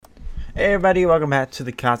Hey everybody, welcome back to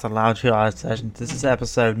the Casa Loud Chill Out Sessions. This is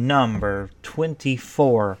episode number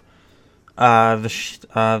 24 of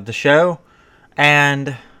the show.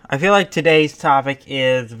 And I feel like today's topic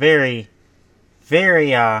is very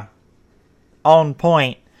on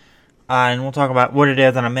point. And we'll talk about what it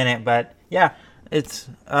is in a minute. But yeah, it's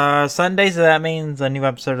Sunday, so that means a new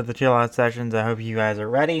episode of the Chill Out Sessions. I hope you guys are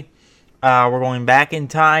ready. We're going back in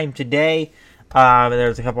time today.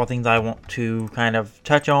 There's a couple of things I want to kind of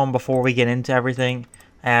touch on before we get into everything,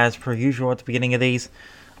 as per usual at the beginning of these.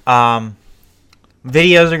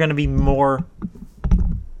 Videos are going to be more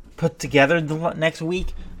put together next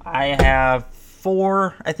week. I have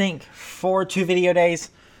four 2-video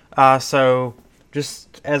days. So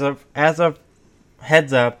just as a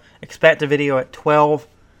heads up, expect a video at 12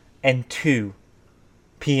 and 2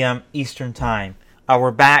 p.m. Eastern Time.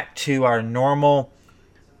 We're back to our normal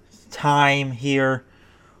time here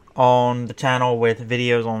on the channel with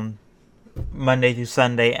videos on Monday through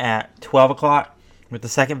Sunday at 12 o'clock, with the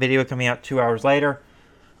second video coming out 2 hours later,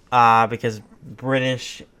 because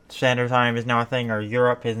British Standard Time is now a thing, or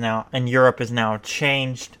Europe has now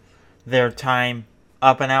changed their time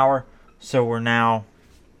up an hour, so we're now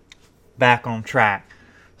back on track.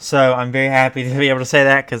 So I'm very happy to be able to say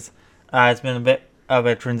that, because it's been a bit of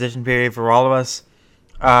a transition period for all of us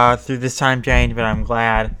through this time change, but I'm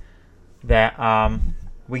glad that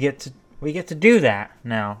we get to do that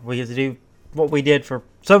now. We get to do what we did for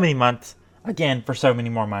so many months again for so many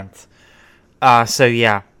more months. So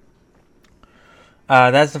yeah,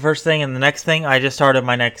 that's the first thing. And the next thing, I just started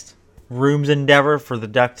my next rooms endeavor for the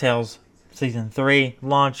DuckTales Season 3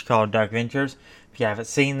 launch called Duck Ventures. If you haven't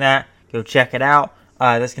seen that, go check it out.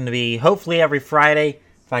 That's going to be hopefully every Friday.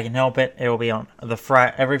 If I can help it, it will be on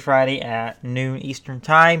every Friday at noon Eastern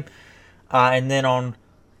Time. And then on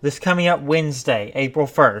this coming up Wednesday, April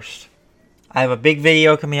 1st, I have a big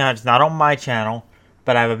video coming out. It's not on my channel,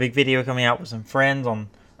 but I have a big video coming out with some friends on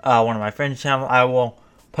one of my friends' channels. I will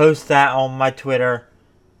post that on my Twitter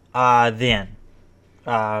then.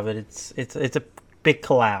 But it's a big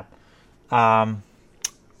collab.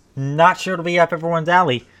 Not sure it'll be up everyone's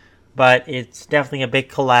alley, but it's definitely a big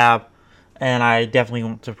collab, and I definitely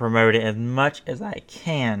want to promote it as much as I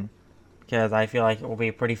can, because I feel like it will be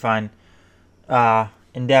a pretty fun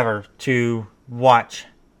endeavor to watch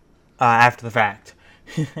after the fact.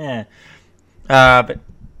 But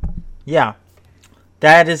yeah,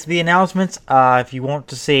 that is the announcements. If you want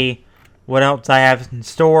to see what else I have in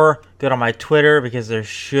store, go to my Twitter, because there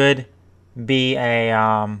should be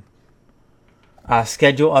a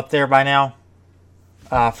schedule up there by now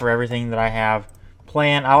for everything that I have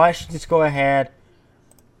planned. I'll actually just go ahead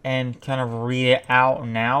and kind of read it out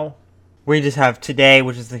now. We just have today,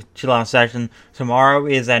 which is the Chill Out Session. Tomorrow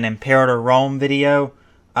is an Imperator Rome video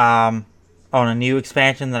on a new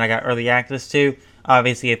expansion that I got early access to.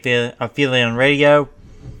 Obviously, Aphelion Radio.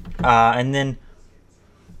 And then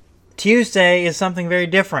Tuesday is something very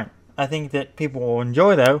different. I think that people will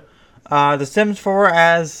enjoy, though. The Sims 4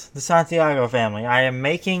 as the Santiago family. I am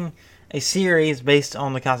making a series based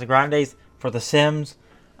on the Casa Grandes for The Sims.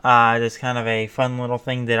 It's kind of a fun little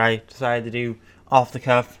thing that I decided to do off the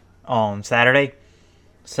cuff on Saturday.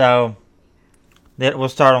 So that will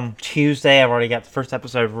start on Tuesday. I've already got the first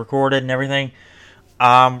episode recorded and everything.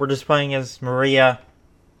 We're just playing as Maria,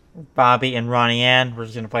 Bobby, and Ronnie Ann. We're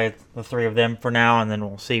just going to play the three of them for now, and then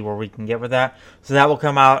we'll see where we can get with that. So that will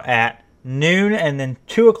come out at noon, and then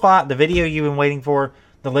 2 o'clock, the video you've been waiting for,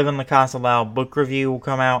 the Live in La Casa Loud book review, will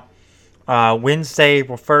come out. Wednesday,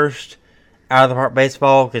 April 1st, Out of the Park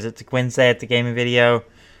Baseball, because it's a Wednesday at the gaming video.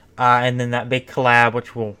 And then that big collab,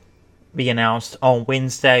 which will be announced on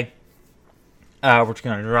Wednesday. We're just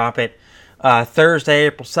going to drop it. Thursday,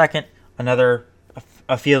 April 2nd, another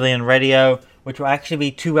Aphelion Radio, which will actually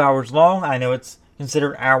be 2 hours long. I know it's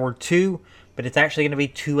considered hour 2, but it's actually going to be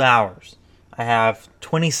 2 hours. I have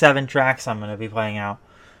 27 tracks I'm going to be playing out,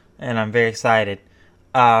 and I'm very excited.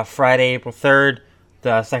 Friday, April 3rd,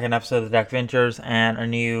 the second episode of the Duck Ventures, and a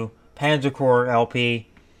new Panzer Corps LP.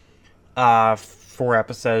 4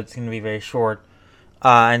 episodes. It's going to be very short.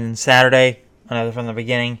 And then Saturday, another from the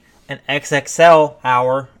beginning, an XXL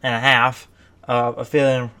hour and a half of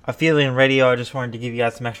Aphelion Radio. I just wanted to give you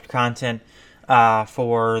guys some extra content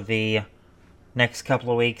for the next couple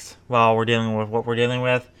of weeks while we're dealing with what we're dealing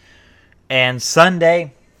with. And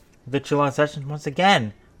Sunday, the Chill Out Session once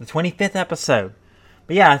again, the 25th episode.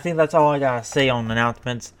 But yeah, I think that's all I gotta say on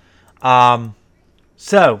announcements.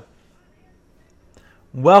 So,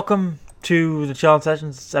 welcome to the Chill Out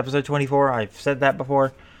Sessions. It's episode 24. I've said that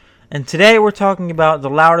before. And today we're talking about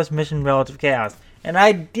the loudest mission relative chaos. And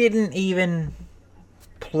I didn't even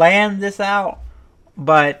plan this out,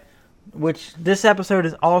 but which this episode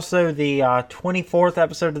is also the 24th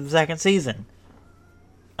episode of the second season,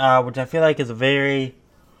 which I feel like is a very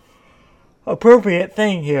appropriate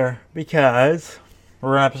thing here because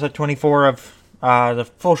we're on episode 24 of the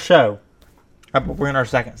full show. We're in our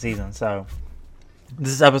second season, so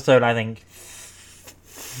this is episode, I think,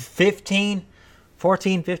 15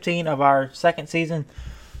 of our second season.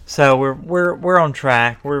 So we're on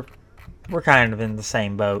track. We're kind of in the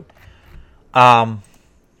same boat.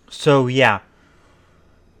 So yeah,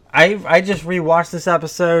 I just rewatched this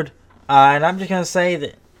episode, and I'm just gonna say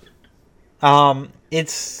that it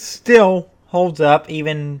still holds up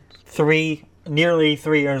even nearly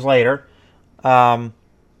 3 years later. 2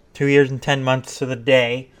 years and 10 months to the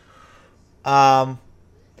day. Because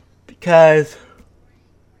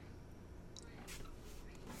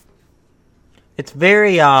it's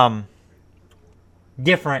very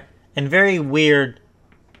different and very weird,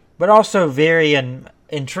 but also very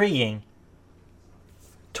intriguing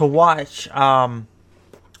to watch Ronnie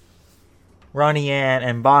Ann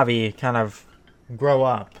and Bobby kind of grow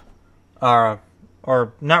up, or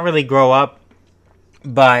not really grow up,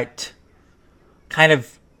 but kind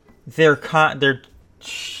of their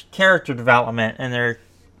character development and their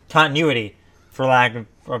continuity, for lack of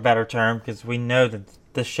a better term, because we know that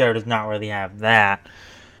this show does not really have that.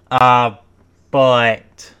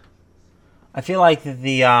 But I feel like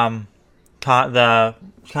the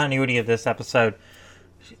continuity of this episode,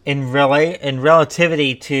 in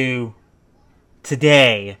relativity to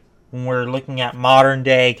today, when we're looking at modern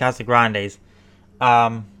day Casagrandes,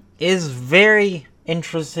 is very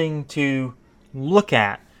interesting to look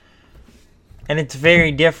at. And it's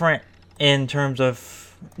very different in terms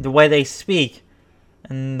of the way they speak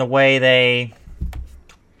and the way they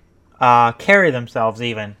carry themselves,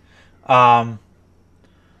 even. The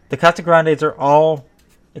Casagrandes are all,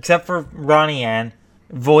 except for Ronnie Ann,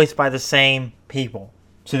 voiced by the same people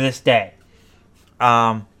to this day.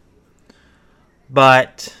 But,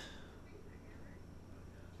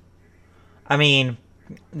 I mean,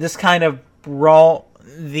 this kind of brought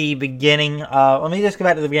the beginning. Let me just go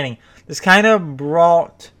back to the beginning. This kind of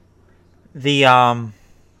brought the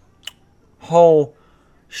whole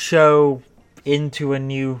show into a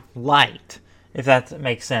new light, if that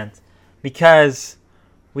makes sense. Because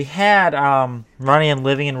we had Ronnie Ann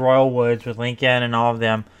living in Royal Woods with Lincoln and all of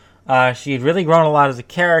them. She had really grown a lot as a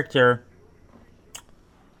character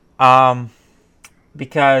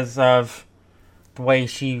because of the way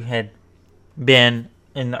she had been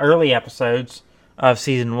in the early episodes of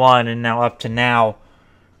season 1 and now up to now.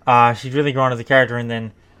 She's really grown as a character, and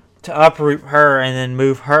then to uproot her and then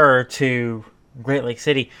move her to Great Lake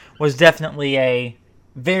City was definitely a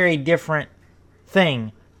very different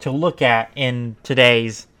thing to look at in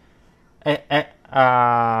today's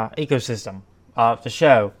ecosystem of the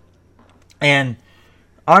show. And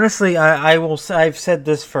honestly, I will say, I've said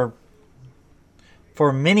this for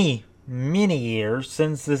many years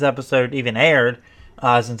since this episode even aired,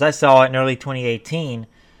 since I saw it in early 2018,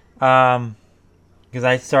 because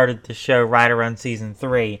I started the show right around season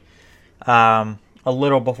 3, a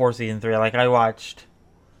little before season 3. Like, I watched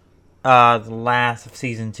the last of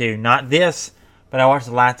season 2, not this, but I watched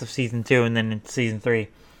the last of season 2 and then season 3.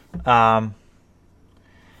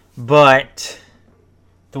 But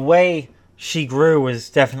the way she grew was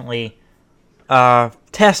definitely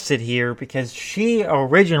tested here, because she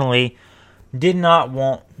originally did not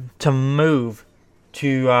want to move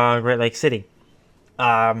to Great Lake City,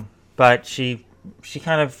 but she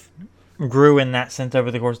kind of grew in that sense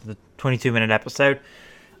over the course of the 22-minute episode.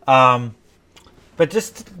 But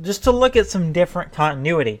just to look at some different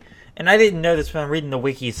continuity, and I didn't know this when I'm reading the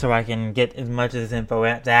wiki, so I can get as much of this info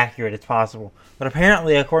as accurate as possible. But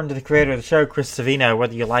apparently, according to the creator of the show, Chris Savino,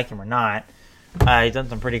 whether you like him or not, he's done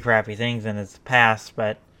some pretty crappy things in his past,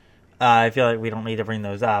 but I feel like we don't need to bring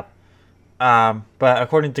those up. But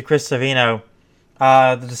according to Chris Savino,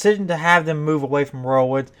 the decision to have them move away from Royal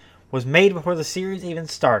Woods was made before the series even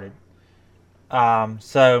started.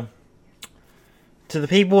 So, to the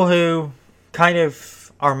people who kind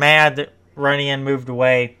of are mad that Ronnie Ann moved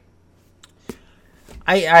away,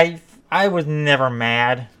 I was never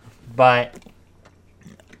mad, but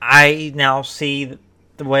I now see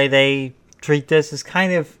the way they treat this is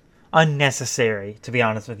kind of unnecessary, to be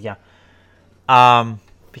honest with you.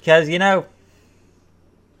 Because, it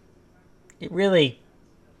really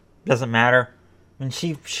doesn't matter. When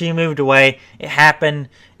she moved away, it happened.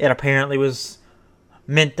 It apparently was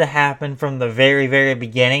meant to happen from the very, very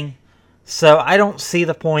beginning. So I don't see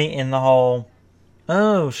the point in the whole,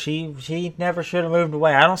 she never should have moved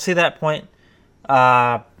away. I don't see that point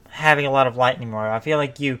having a lot of light anymore. I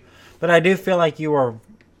do feel like you are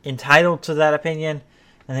entitled to that opinion.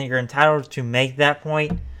 I think you're entitled to make that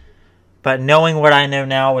point. But knowing what I know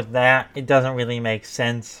now with that, it doesn't really make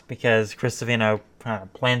sense because Chris Savino kind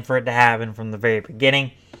of planned for it to happen from the very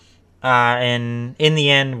beginning. And in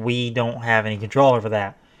the end, we don't have any control over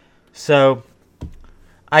that. So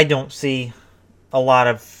I don't see a lot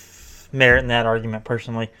of merit in that argument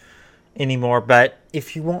personally anymore. But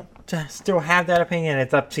if you want to still have that opinion,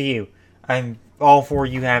 it's up to you. I'm all for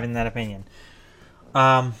you having that opinion.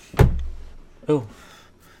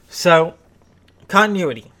 So,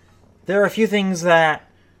 continuity. There are a few things that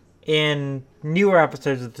in newer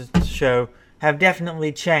episodes of the show have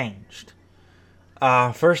definitely changed.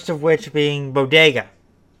 First of which being Bodega.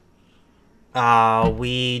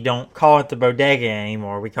 We don't call it the Bodega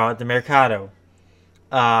anymore. We call it the Mercado.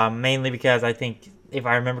 Mainly because I think, if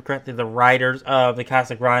I remember correctly, the writers of the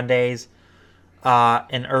Casa Grandes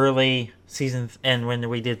in early seasons, and when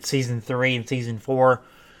we did season 3 and season 4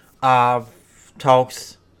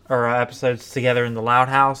 talks or episodes together in the Loud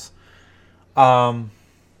House,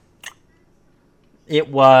 it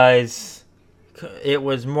was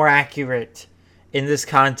more accurate in this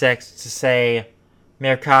context to say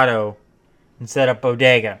Mercado instead of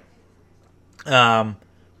Bodega.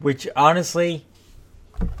 Which honestly,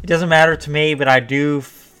 it doesn't matter to me, but I do,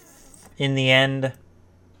 in the end,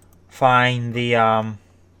 find the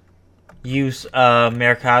use of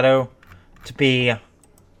Mercado to be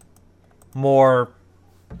more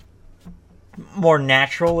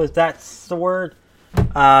natural, if that's the word,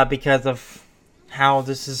 because of how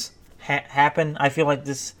this has happened. I feel like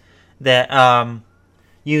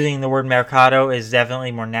using the word Mercado is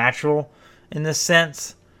definitely more natural in this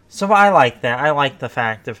sense. So I like that. I like the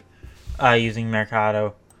fact of using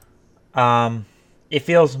Mercado. It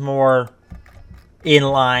feels more in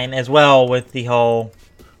line as well with the whole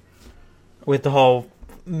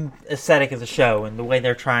aesthetic of the show and the way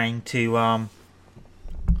they're trying to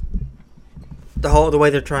the way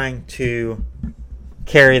they're trying to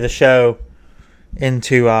carry the show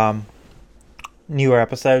into newer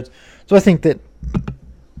episodes. So I think that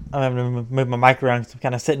I'm having to move my mic around because I'm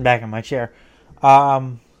kind of sitting back in my chair. I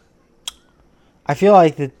feel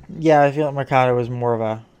like Mercado is more of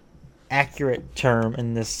a accurate term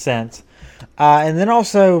in this sense. And then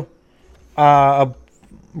also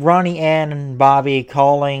Ronnie Ann and Bobby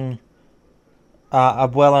calling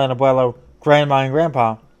Abuela and Abuelo Grandma and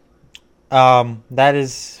Grandpa. That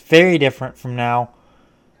is very different from now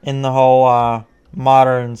in the whole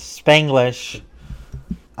modern Spanglish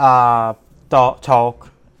talk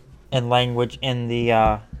and language in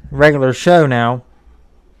the regular show now.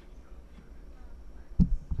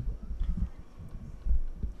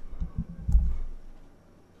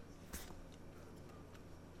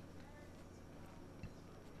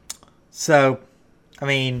 So, I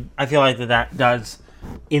mean, I feel like that does,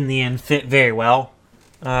 in the end, fit very well.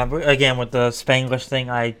 Again, with the Spanglish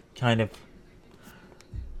thing, I kind of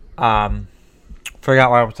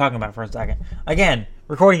forgot what I was talking about for a second. Again,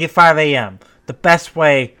 recording at 5 a.m. The best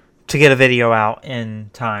way to get a video out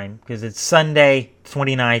in time, because it's Sunday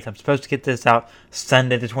 29th. I'm supposed to get this out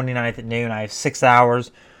Sunday the 29th at noon. I have 6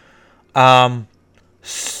 hours.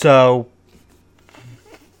 So,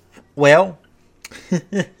 well...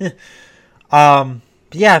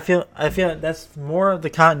 yeah, I feel like that's more of the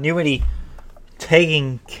continuity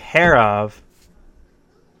taken care of.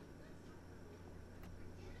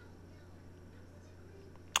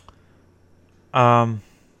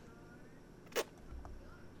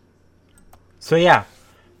 So yeah,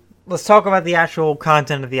 let's talk about the actual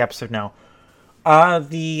content of the episode now.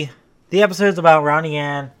 The episode's about Ronnie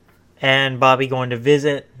Ann and Bobby going to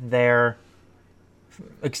visit their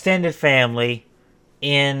extended family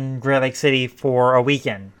in Great Lake City for a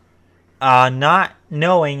weekend. Not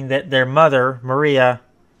knowing that their mother, Maria,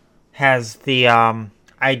 has the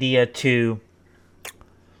idea to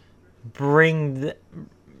bring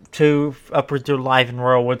to Uproots Their Life in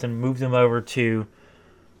Royal Woods and move them over to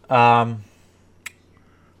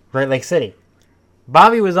Great Lake City.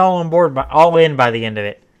 Bobby was all on board, all in by the end of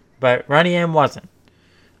it, but Ronnie Ann wasn't.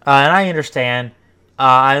 And I understand.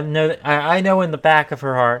 I know in the back of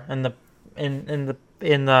her heart, in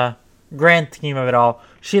the grand scheme of it all,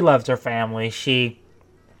 she loves her family. She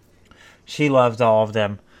loves all of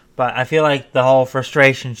them. But I feel like the whole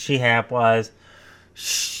frustration she had was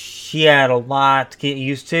she had a lot to get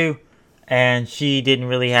used to, and she didn't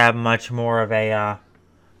really have much more of a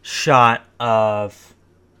shot of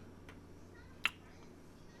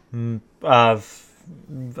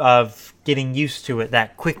getting used to it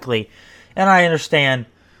that quickly. And I understand,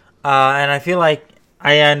 and I feel like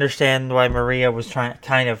I understand why Maria was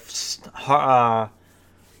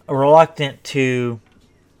reluctant to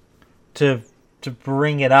to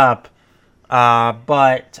bring it up.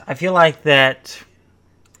 But I feel like that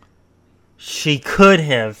she could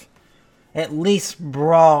have at least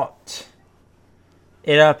brought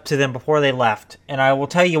it up to them before they left. And I will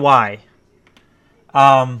tell you why.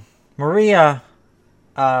 Maria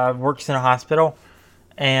works in a hospital,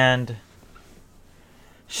 and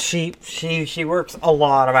she works a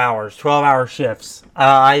lot of hours, 12-hour shifts.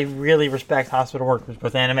 I really respect hospital workers,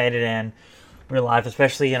 both animated and real life,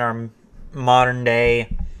 especially in our modern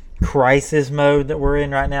day crisis mode that we're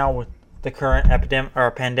in right now with the current epidemic or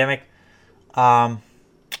pandemic. But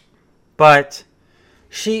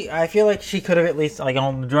I feel like she could have at least, like,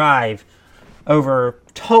 on the drive over,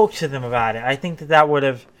 talked to them about it. I think that would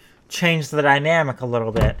have changed the dynamic a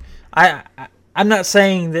little bit. I'm not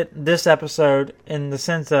saying that this episode, in the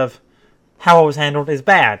sense of how it was handled, is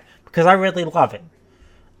bad, because I really love it.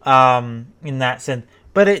 In that sense,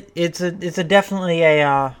 but it's definitely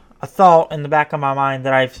a thought in the back of my mind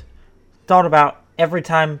that I've thought about every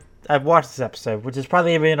time I've watched this episode, which has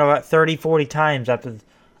probably been about 30, 40 times up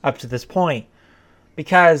to this point,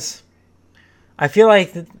 because I feel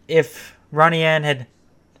like that if Ronnie Ann had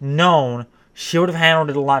known, she would have handled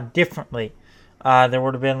it a lot differently. There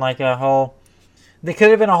would have been like there could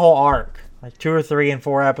have been a whole arc, like 2 or 3 and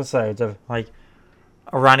 4 episodes of like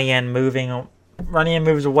a Ronnie Ann moves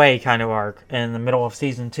away kind of arc in the middle of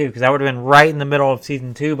season 2, because that would have been right in the middle of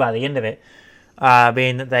season 2 by the end of it,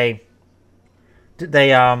 being that they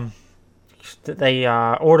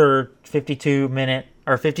order 52-minute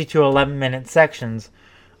or 52 11-minute sections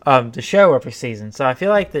of the show every season. So I feel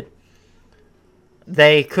like that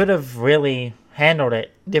they could have really handled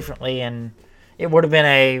it differently, and it would have been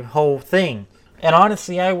a whole thing. And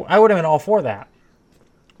honestly, I would have been all for that,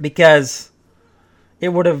 because it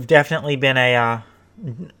would have definitely been a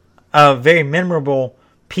very memorable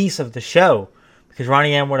piece of the show, because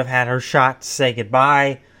Ronnie Ann would have had her shot to say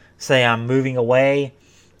goodbye, say I'm moving away.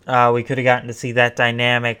 We could have gotten to see that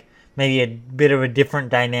dynamic, maybe a bit of a different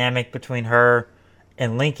dynamic between her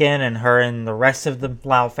and Lincoln and her and the rest of the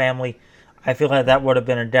Lau family. I feel like that would have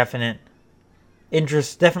been a definitely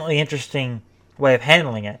interesting way of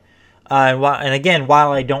handling it. And again,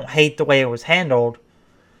 while I don't hate the way it was handled,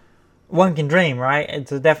 one can dream, right? I'm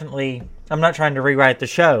not trying to rewrite the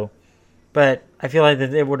show, but I feel like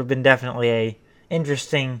that it would have been definitely a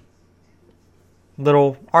interesting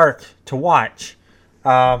little arc to watch.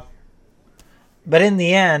 But in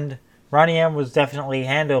the end, Ronnie Ann was definitely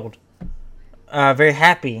handled very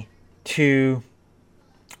happy to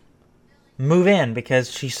move in,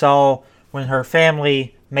 because she saw when her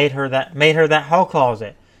family made her that hall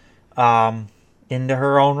closet into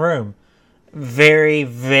her own room. Very,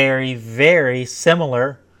 very, very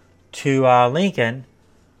similar to Lincoln.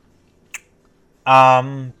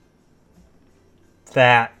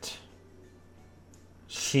 That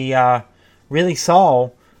she really saw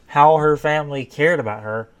how her family cared about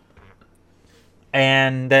her,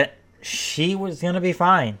 and that she was going to be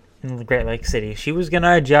fine in the Great Lake City. She was going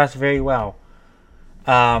to adjust very well.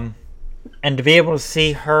 And to be able to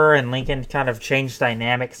see her and Lincoln kind of change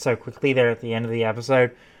dynamics so quickly there at the end of the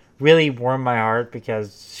episode really warmed my heart,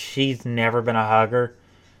 because she's never been a hugger,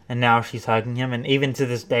 and now she's hugging him, and even to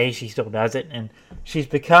this day she still does it, and she's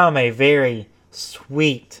become a very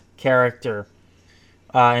sweet character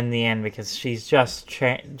in the end, because she's just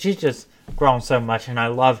grown so much, and I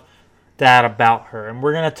love that about her. And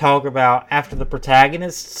we're going to talk about, after the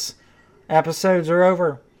protagonists episodes are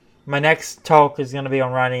over, my next talk is going to be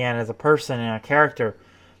on Ronnie Ann as a person and a character,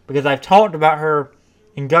 because I've talked about her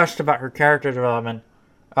and gushed about her character development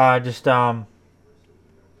just one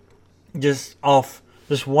off,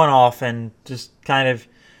 and just kind of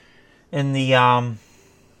in the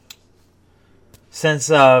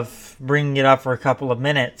sense of bringing it up for a couple of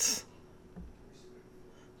minutes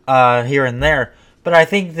here and there. But I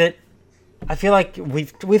feel like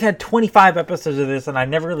we've had 25 episodes of this, and I've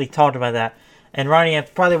never really talked about that. And Ronnie Ann's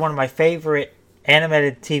probably one of my favorite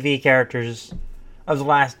animated TV characters of the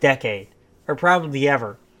last decade, or probably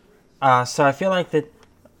ever. So I feel like that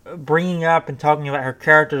bringing up and talking about her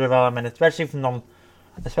character development, especially from the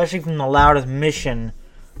Loudest Mission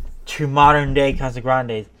to modern day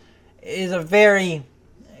Casagrandes, is a very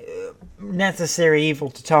necessary evil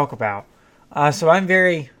to talk about. So I'm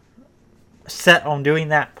very set on doing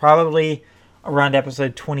that, probably around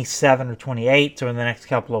episode 27 or 28, so in the next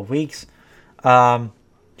couple of weeks. Do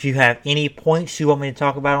you have any points you want me to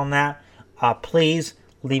talk about on that? Please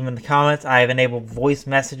leave them in the comments. I have enabled voice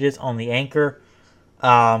messages on the Anchor,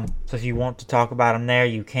 so if you want to talk about them there,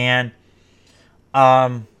 you can.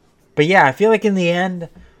 But yeah, I feel like in the end,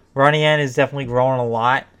 Ronnie Ann is definitely growing a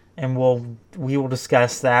lot. and we will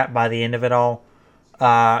discuss that by the end of it all.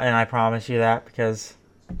 And I promise you that, because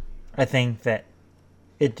I think that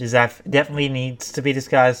definitely needs to be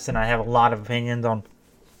discussed, and I have a lot of opinions on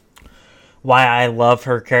why I love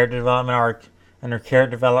her character development arc and her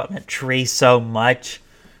character development tree so much.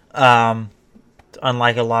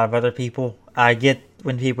 Unlike a lot of other people, I get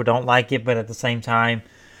when people don't like it, but at the same time,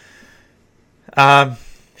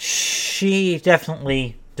 she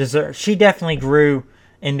definitely grew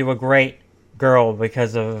into a great girl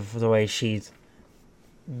because of the way she's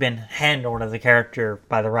been handled as a character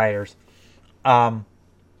by the writers. But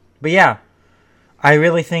yeah, I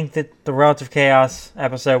really think that the Relative Chaos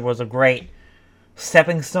episode was a great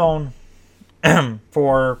stepping stone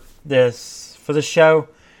for the show,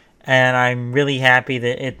 and I'm really happy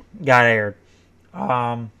that it got aired.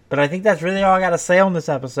 But I think that's really all I got to say on this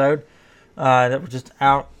episode. That was just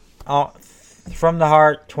out from the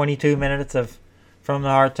heart, 22 minutes of from the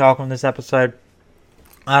heart talk on this episode.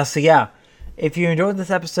 So yeah, if you enjoyed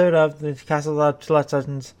this episode of the Castle Love Chill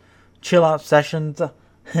Out Sessions,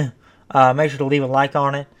 make sure to leave a like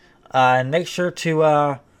on it, and make sure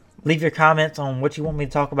to leave your comments on what you want me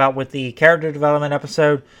to talk about with the character development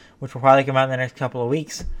episode, which will probably come out in the next couple of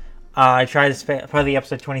weeks. I try to probably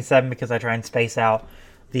episode 27, because I try and space out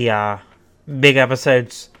the big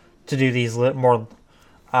episodes to do these more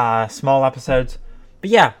small episodes.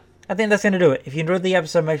 But yeah, I think that's going to do it. If you enjoyed the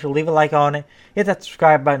episode, make sure to leave a like on it, hit that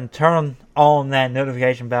subscribe button, turn on that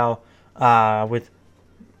notification bell with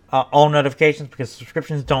all notifications, because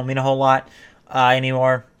subscriptions don't mean a whole lot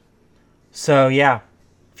anymore. So yeah,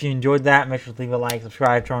 if you enjoyed that, make sure to leave a like,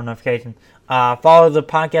 subscribe, turn on notifications. Follow the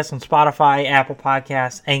podcast on Spotify, Apple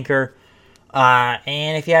Podcasts, Anchor.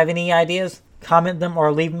 And if you have any ideas, comment them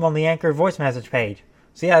or leave them on the Anchor voice message page.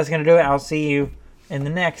 So yeah, that's going to do it. I'll see you in the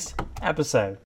next episode.